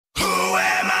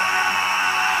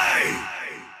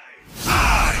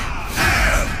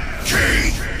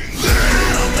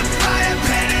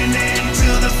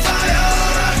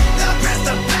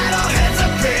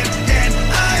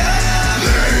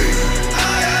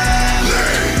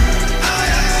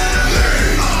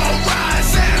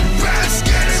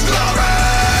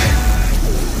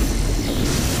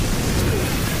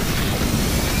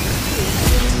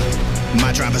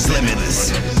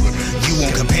limitless. You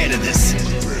won't compare to this.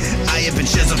 I have been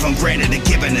chiseled from granite and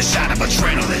given a shot of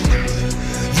adrenaline.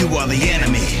 You are the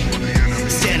enemy,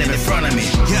 standing in front of me.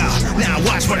 Yeah, now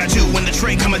watch what I do when the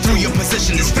train coming through. Your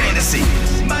position is fantasy.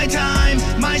 My time,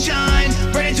 my shine,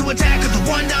 ready to attack with the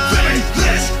one dime.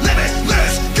 Limitless,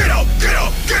 limitless. Get up, get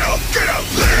up, get up, get up.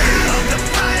 Of the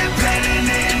fire, heading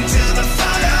into the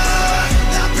fire.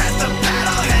 The path of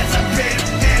battle has a pit,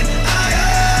 and I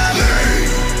am.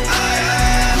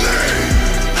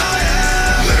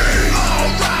 All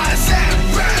rise and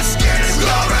rest, get his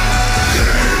glory.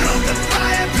 Of the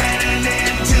fire, heading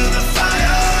into the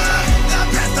fire. The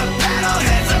path of battle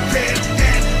has a pit,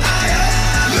 and I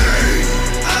am.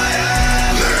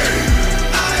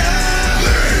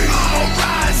 All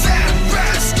rise and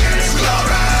rest, get his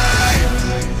glory.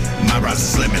 My rise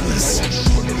is limitless.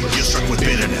 You're struck with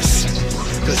bitterness,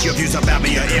 cause your views about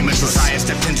me are imageless. I have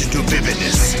stepped into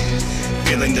vividness.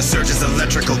 Feeling the surge is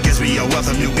electrical, gives me a wealth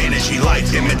of new energy.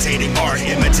 Life, imitating art,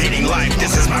 imitating life.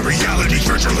 This is my reality,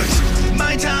 virtuous.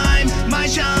 My time, my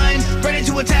shine, ready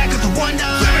to attack with the one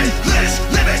dime. Limitless,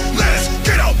 limitless.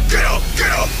 Get up, get up,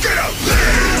 get up, get up.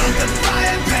 Of the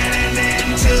fire,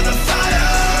 heading into the fire.